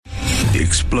The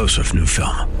explosive new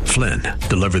film, Flynn,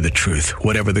 Deliver the Truth,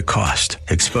 Whatever the Cost,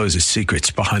 exposes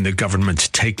secrets behind the government's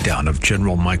takedown of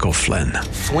General Michael Flynn.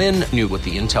 Flynn knew what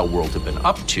the intel world had been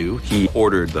up to. He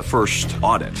ordered the first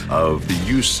audit of the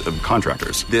use of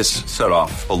contractors. This set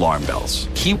off alarm bells.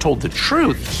 He told the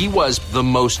truth. He was the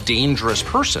most dangerous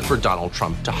person for Donald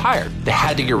Trump to hire. They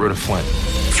had to get rid of Flynn.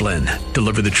 Flynn,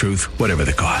 Deliver the Truth, Whatever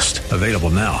the Cost. Available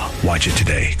now. Watch it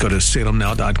today. Go to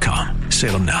salemnow.com.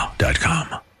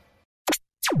 salemnow.com.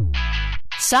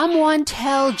 Someone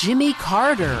tell Jimmy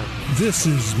Carter. This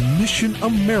is Mission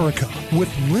America with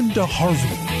Linda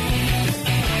Harvey.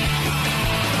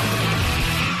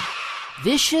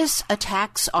 Vicious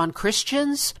attacks on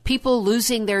Christians, people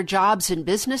losing their jobs and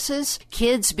businesses,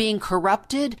 kids being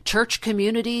corrupted, church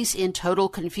communities in total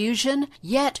confusion.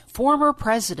 Yet former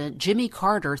President Jimmy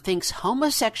Carter thinks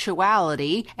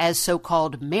homosexuality, as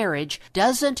so-called marriage,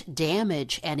 doesn't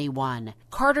damage anyone.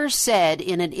 Carter said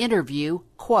in an interview,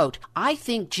 quote, "I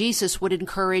think Jesus would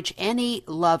encourage any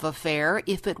love affair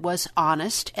if it was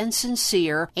honest and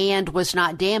sincere and was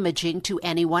not damaging to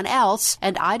anyone else,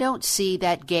 and I don't see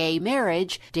that gay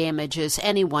marriage damages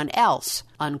anyone else."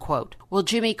 Unquote. Well,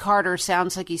 Jimmy Carter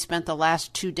sounds like he spent the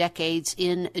last 2 decades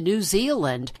in New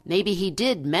Zealand. Maybe he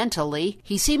did mentally.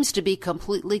 He seems to be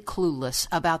completely clueless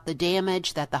about the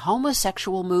damage that the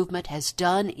homosexual movement has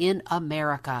done in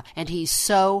America, and he's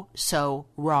so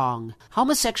wrong.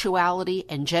 Homosexuality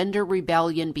and gender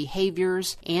rebellion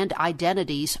behaviors and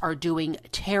identities are doing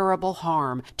terrible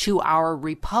harm to our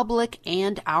republic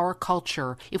and our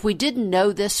culture. If we didn't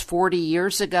know this 40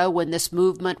 years ago when this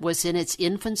movement was in its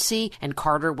infancy and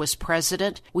Carter was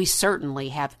president, we certainly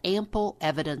have ample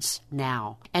evidence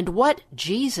now. And what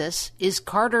Jesus is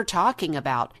Carter talking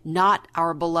about? Not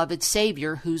our beloved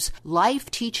Savior, whose life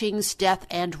teachings, death,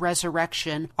 and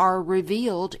resurrection are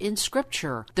revealed in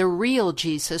Scripture. The real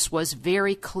Jesus was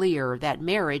very clear that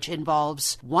marriage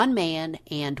involves one man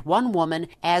and one woman,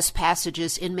 as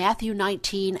passages in Matthew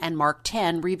 19 and Mark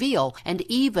 10 reveal, and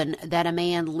even that a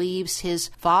man leaves his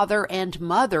father and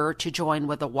mother to join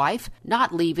with a wife,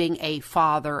 not leaving a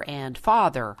father and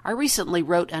father. I recently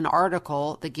wrote an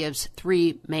article that gives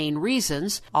 3 main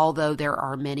reasons, although there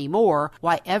are many more,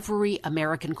 why every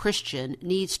American Christian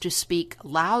needs to speak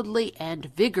loudly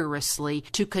and vigorously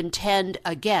to contend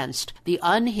against the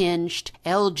unhinged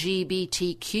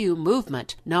LGBTQ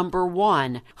movement. Number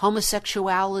 1,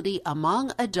 homosexuality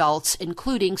among adults,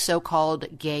 including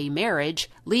so-called gay marriage,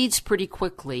 leads pretty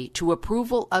quickly to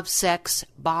approval of sex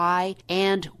by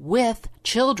and with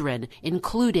children,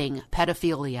 including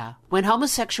pedophilia. When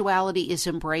homosexuality is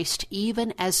embraced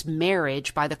even as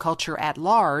marriage by the culture at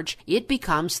large, it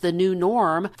becomes the new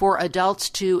norm for adults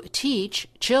to teach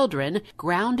children,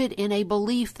 grounded in a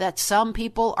belief that some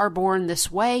people are born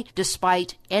this way,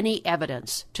 despite any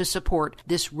evidence to support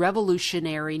this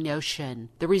revolutionary notion.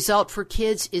 The result for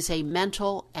kids is a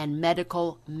mental and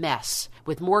medical mess,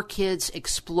 with more kids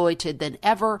exploited than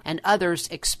ever and others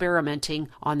experimenting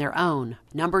on their own.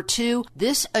 Number 2,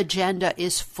 this agenda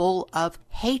is full of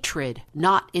hatred,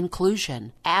 not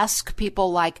inclusion. Ask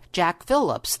people like Jack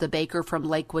Phillips, the baker from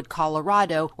Lakewood,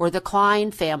 Colorado, or the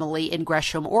Klein family in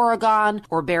Gresham, Oregon,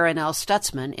 or Barronelle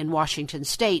Stutzman in Washington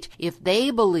State, if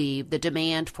they believe the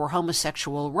demand for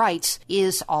homosexual rights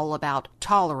is all about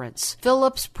tolerance.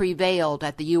 Phillips prevailed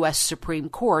at the U.S. Supreme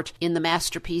Court in the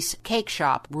Masterpiece Cake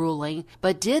Shop ruling,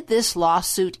 but did this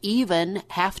lawsuit even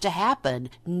have to happen?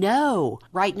 No.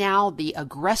 Right now, the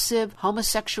aggressive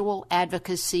homosexual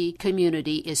advocacy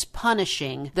community is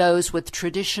punishing those with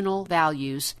traditional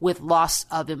values with loss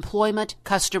of employment,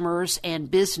 customers,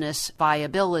 and business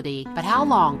viability. But how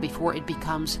long before it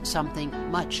becomes something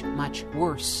much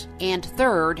worse? And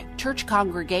third, church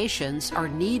congregations are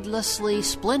needlessly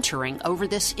splintering over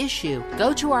this issue.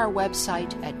 Go to our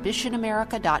website at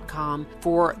missionamerica.com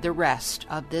for the rest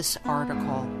of this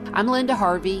article. I'm Linda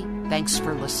Harvey. Thanks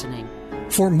for listening.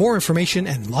 For more information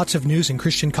and lots of news and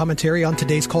Christian commentary on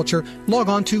today's culture, log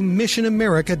on to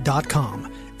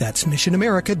missionamerica.com. That's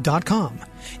missionamerica.com.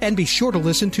 And be sure to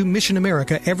listen to Mission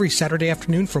America every Saturday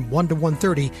afternoon from 1 to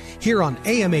 1:30 here on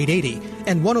AM 880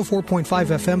 and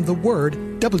 104.5 FM The Word,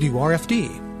 WRFD.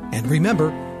 And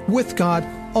remember, with God,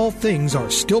 all things are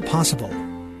still possible.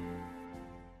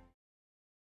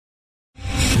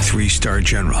 3-star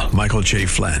General Michael J.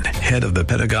 Flynn, head of the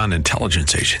Pentagon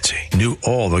Intelligence Agency, knew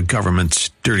all the government's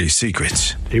dirty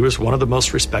secrets. He was one of the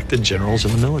most respected generals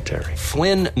in the military.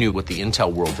 Flynn knew what the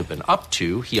intel world had been up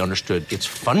to. He understood its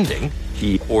funding.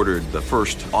 He ordered the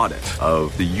first audit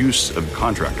of the use of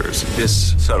contractors.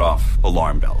 This set off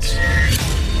alarm bells.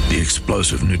 The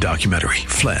explosive new documentary,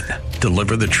 Flynn,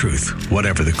 Deliver the Truth,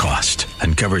 Whatever the Cost,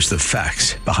 uncovers the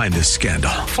facts behind this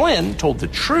scandal. Flynn told the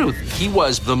truth. He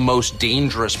was the most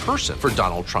dangerous person for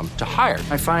Donald Trump to hire.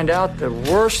 I find out the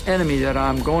worst enemy that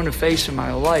I'm going to face in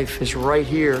my life is right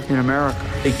here in America.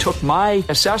 They took my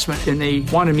assessment and they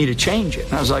wanted me to change it.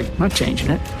 And I was like, I'm not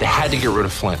changing it. They had to get rid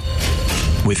of Flynn.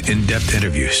 With in-depth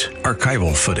interviews,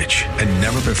 archival footage, and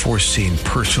never-before-seen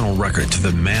personal records of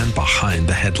the man behind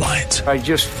the headlines. I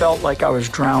just felt like I was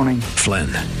drowning. Flynn,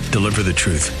 Deliver the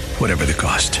Truth, Whatever the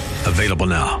Cost. Available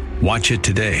now. Watch it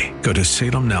today. Go to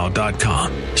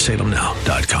salemnow.com.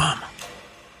 salemnow.com.